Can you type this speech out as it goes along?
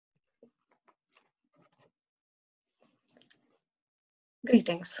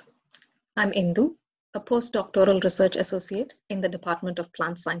Greetings. I'm Indu, a postdoctoral research associate in the Department of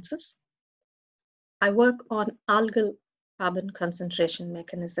Plant Sciences. I work on algal carbon concentration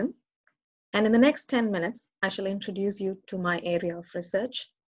mechanism, and in the next 10 minutes, I shall introduce you to my area of research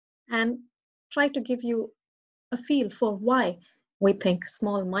and try to give you a feel for why we think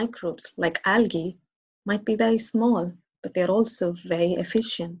small microbes like algae might be very small, but they're also very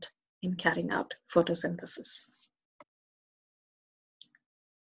efficient in carrying out photosynthesis.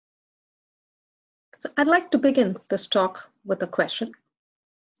 So I'd like to begin this talk with a question.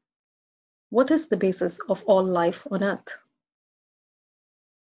 What is the basis of all life on Earth?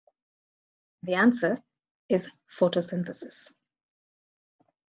 The answer is photosynthesis.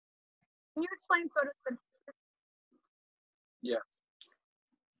 Can you explain photosynthesis? Yeah.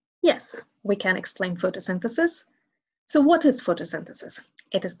 Yes, we can explain photosynthesis. So what is photosynthesis?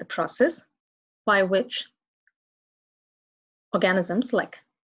 It is the process by which organisms like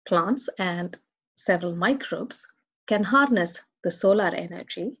plants and several microbes can harness the solar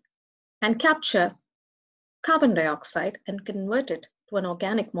energy and capture carbon dioxide and convert it to an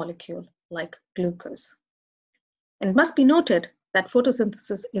organic molecule like glucose. And it must be noted that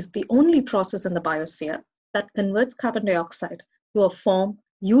photosynthesis is the only process in the biosphere that converts carbon dioxide to a form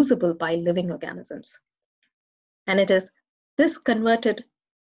usable by living organisms. And it is this converted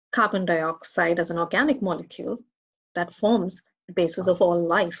carbon dioxide as an organic molecule that forms the basis of all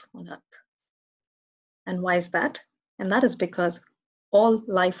life on Earth. And why is that? And that is because all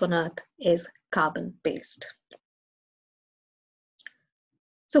life on Earth is carbon-based.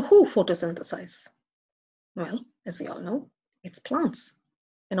 So who photosynthesize? Well, as we all know, it's plants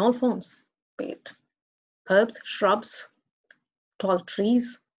in all forms, be it herbs, shrubs, tall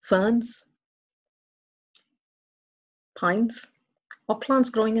trees, ferns, pines, or plants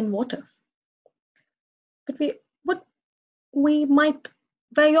growing in water. But what we might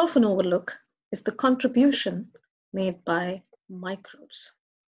very often overlook is the contribution made by microbes.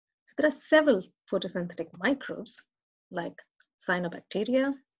 So there are several photosynthetic microbes like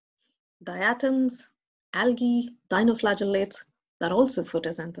cyanobacteria, diatoms, algae, dinoflagellates that also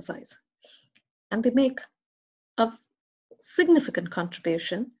photosynthesize. And they make a significant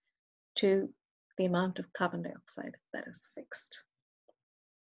contribution to the amount of carbon dioxide that is fixed.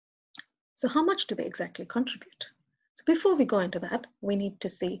 So how much do they exactly contribute? So before we go into that, we need to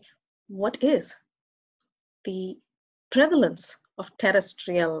see what is the prevalence of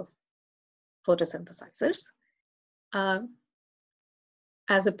terrestrial photosynthesizers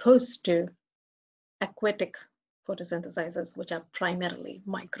as opposed to aquatic photosynthesizers, which are primarily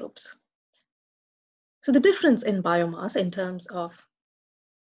microbes. So the difference in biomass in terms of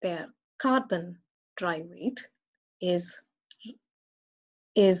their carbon dry weight is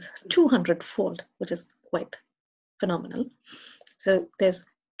 200-fold, which is quite phenomenal. So there's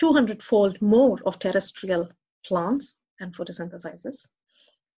 200-fold more of terrestrial plants and photosynthesizers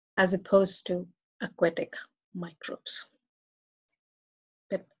as opposed to aquatic microbes.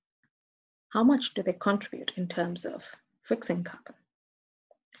 But how much do they contribute in terms of fixing carbon?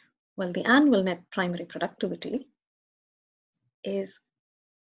 Well, the annual net primary productivity is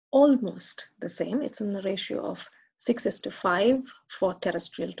almost the same. It's in the ratio of 6:5 for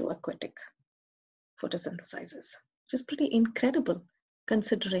terrestrial to aquatic photosynthesizers, which is pretty incredible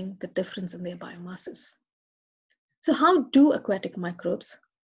considering the difference in their biomasses. So how do aquatic microbes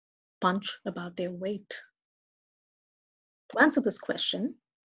punch about their weight? To answer this question,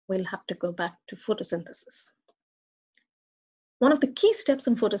 we'll have to go back to photosynthesis. One of the key steps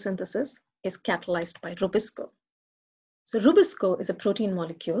in photosynthesis is catalyzed by rubisco. So rubisco is a protein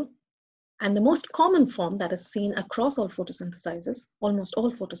molecule, and the most common form that is seen across all photosynthesizers, almost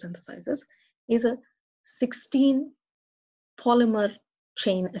all photosynthesizers, is a 16 polymer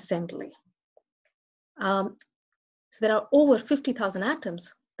chain assembly. So there are over 50,000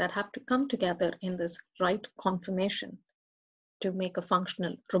 atoms that have to come together in this right conformation to make a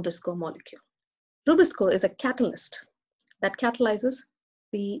functional rubisco molecule. Rubisco is a catalyst that catalyzes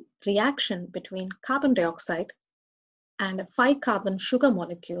the reaction between carbon dioxide and a 5-carbon sugar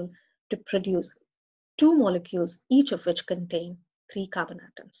molecule to produce 2 molecules, each of which contain 3 carbon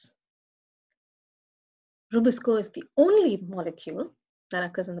atoms. Rubisco is the only molecule that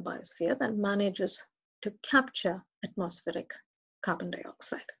occurs in the biosphere that manages to capture atmospheric carbon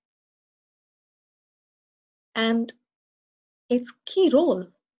dioxide. And its key role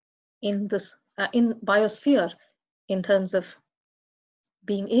in this in biosphere in terms of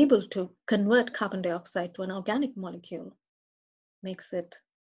being able to convert carbon dioxide to an organic molecule makes it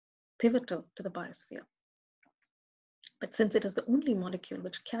pivotal to the biosphere. But since it is the only molecule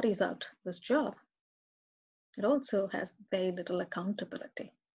which carries out this job, It also has very little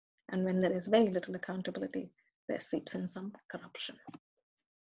accountability. And when there is very little accountability, there seeps in some corruption.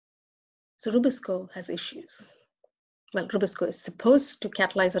 So Rubisco has issues. Well, Rubisco is supposed to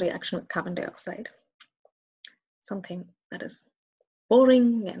catalyze a reaction with carbon dioxide, something that is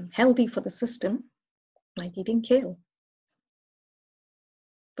boring and healthy for the system, like eating kale.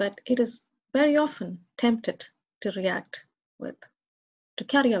 But it is very often tempted to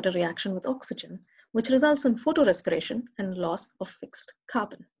carry out a reaction with oxygen, which results in photorespiration and loss of fixed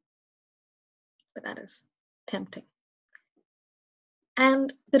carbon. But that is tempting.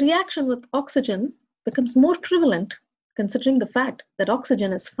 And the reaction with oxygen becomes more prevalent considering the fact that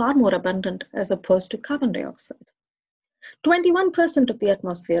oxygen is far more abundant as opposed to carbon dioxide. 21% of the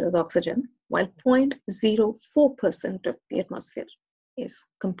atmosphere is oxygen, while 0.04% of the atmosphere is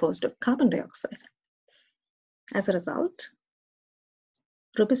composed of carbon dioxide. As a result,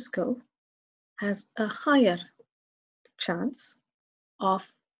 Rubisco has a higher chance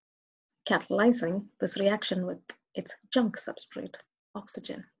of catalyzing this reaction with its junk substrate,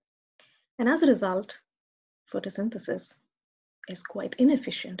 oxygen. And as a result, photosynthesis is quite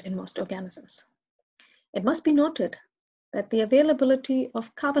inefficient in most organisms. It must be noted that the availability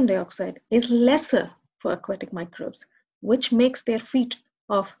of carbon dioxide is lesser for aquatic microbes, which makes their feat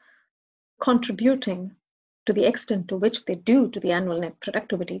of contributing to the extent to which they do to the annual net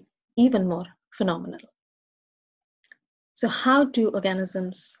productivity even more phenomenal. So how do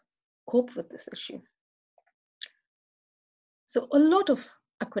organisms cope with this issue? So a lot of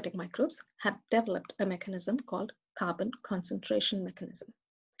aquatic microbes have developed a mechanism called carbon concentration mechanism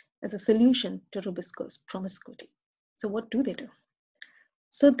as a solution to Rubisco's promiscuity. So what do?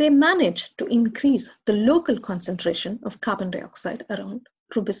 So they manage to increase the local concentration of carbon dioxide around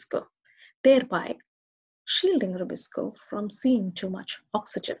Rubisco, thereby shielding Rubisco from seeing too much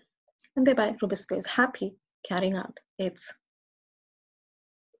oxygen. And thereby Rubisco is happy carrying out its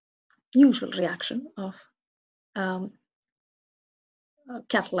usual reaction of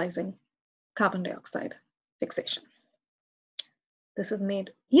catalyzing carbon dioxide fixation. This is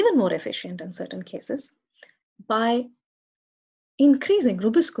made even more efficient in certain cases by increasing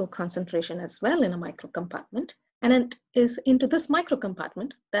Rubisco concentration as well in a microcompartment. And it is into this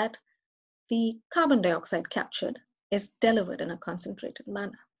microcompartment that the carbon dioxide captured is delivered in a concentrated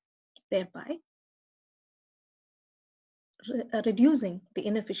manner, thereby reducing the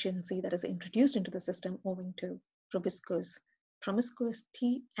inefficiency that is introduced into the system owing to Rubisco's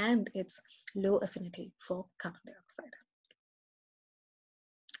promiscuity and its low affinity for carbon dioxide.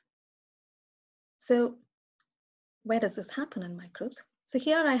 So where does this happen in microbes? So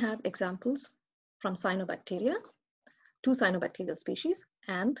here I have examples from cyanobacteria, 2 cyanobacterial species,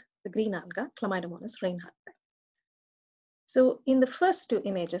 and the green alga, Chlamydomonas reinhardti. So in the first 2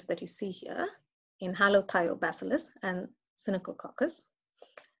 images that you see here, in Halothiobasilus and Synechococcus,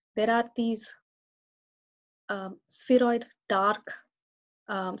 there are these spheroid dark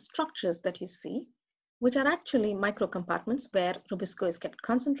structures that you see, which are actually microcompartments where Rubisco is kept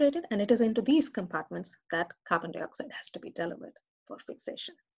concentrated, and it is into these compartments that carbon dioxide has to be delivered for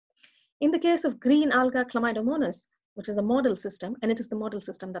fixation. In the case of green alga Chlamydomonas, which is a model system, and it is the model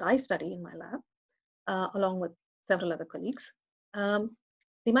system that I study in my lab, along with several other colleagues, the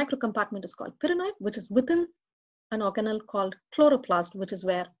microcompartment is called pyrenoid, which is within an organelle called chloroplast, which is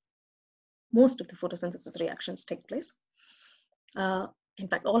where most of the photosynthesis reactions take place. In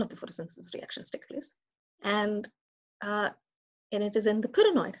fact, all of the photosynthesis reactions take place. And it is in the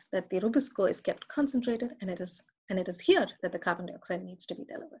pyrenoid that the Rubisco is kept concentrated, and it is here that the carbon dioxide needs to be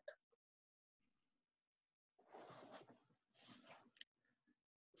delivered.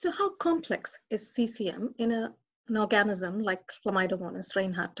 So how complex is CCM in an organism like Chlamydomonas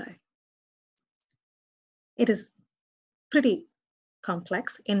reinhardti? It is pretty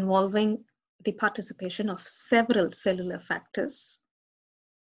complex, involving the participation of several cellular factors.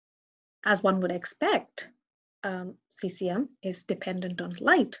 As one would expect, CCM is dependent on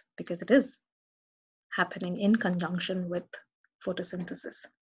light because it is happening in conjunction with photosynthesis.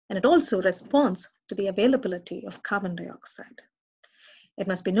 And it also responds to the availability of carbon dioxide. It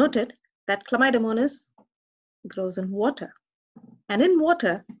must be noted that Chlamydomonas grows in water. And in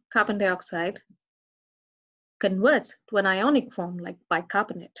water, carbon dioxide converts to an ionic form like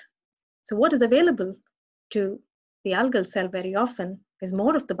bicarbonate. So what is available to the algal cell very often is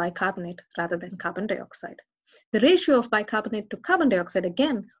more of the bicarbonate rather than carbon dioxide. The ratio of bicarbonate to carbon dioxide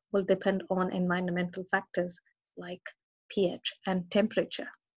again will depend on environmental factors like pH and temperature.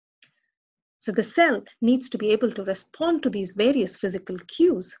 So the cell needs to be able to respond to these various physical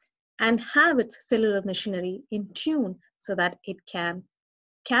cues and have its cellular machinery in tune so that it can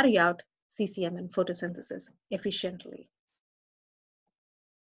carry out CCM and photosynthesis efficiently.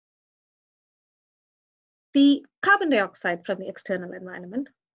 The carbon dioxide from the external environment,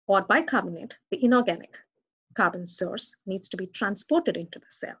 or bicarbonate, the inorganic carbon source, needs to be transported into the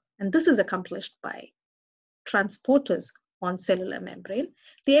cell. And this is accomplished by transporters on cellular membrane,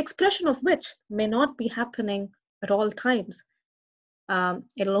 the expression of which may not be happening at all times.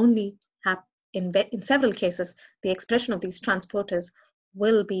 It'll only happen in several cases. The expression of these transporters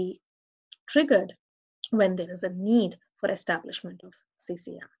will be triggered when there is a need for establishment of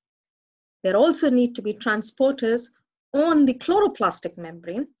CCM. There also need to be transporters on the chloroplastic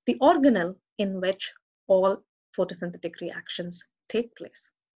membrane, the organelle in which all photosynthetic reactions take place.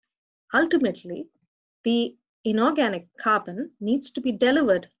 Ultimately, the inorganic carbon needs to be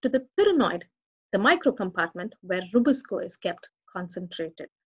delivered to the pyrenoid, the microcompartment where rubisco is kept concentrated.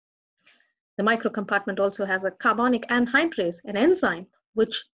 The microcompartment also has a carbonic anhydrase, an enzyme,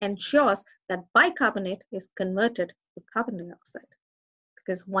 which ensures that bicarbonate is converted to carbon dioxide.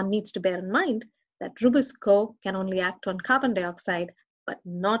 Because one needs to bear in mind that rubisco can only act on carbon dioxide, but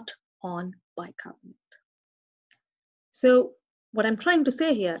not on bicarbonate. So what I'm trying to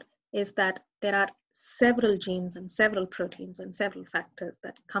say here is that there are several genes and several proteins and several factors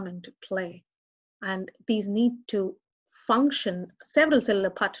that come into play. And these need to function, several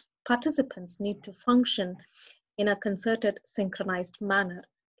cellular participants need to function in a concerted, synchronized manner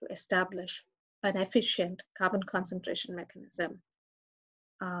to establish an efficient carbon concentration mechanism.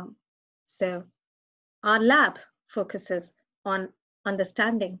 So our lab focuses on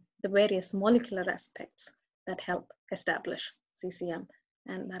understanding the various molecular aspects that help establish CCM,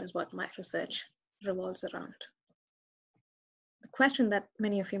 and that is what my research revolves around. The question that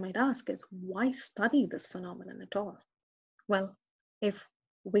many of you might ask is, why study this phenomenon at all? Well, if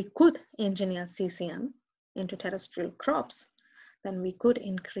we could engineer CCM into terrestrial crops, then we could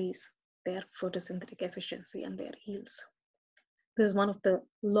increase their photosynthetic efficiency and their yields. This is one of the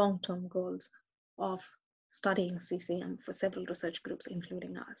long-term goals of studying CCM for several research groups,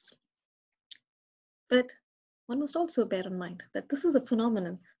 including ours. But one must also bear in mind that this is a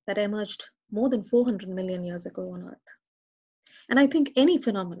phenomenon that emerged more than 400 million years ago on Earth. And I think any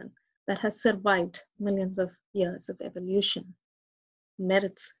phenomenon that has survived millions of years of evolution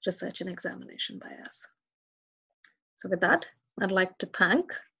merits research and examination by us. So with that, I'd like to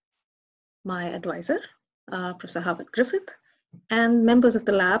thank my advisor, Professor Howard Griffith, and members of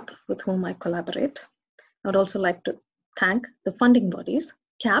the lab with whom I collaborate. I would also like to thank the funding bodies,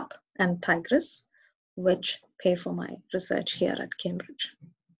 CAP and Tigris, which pay for my research here at Cambridge.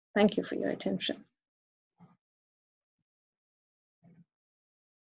 Thank you for your attention.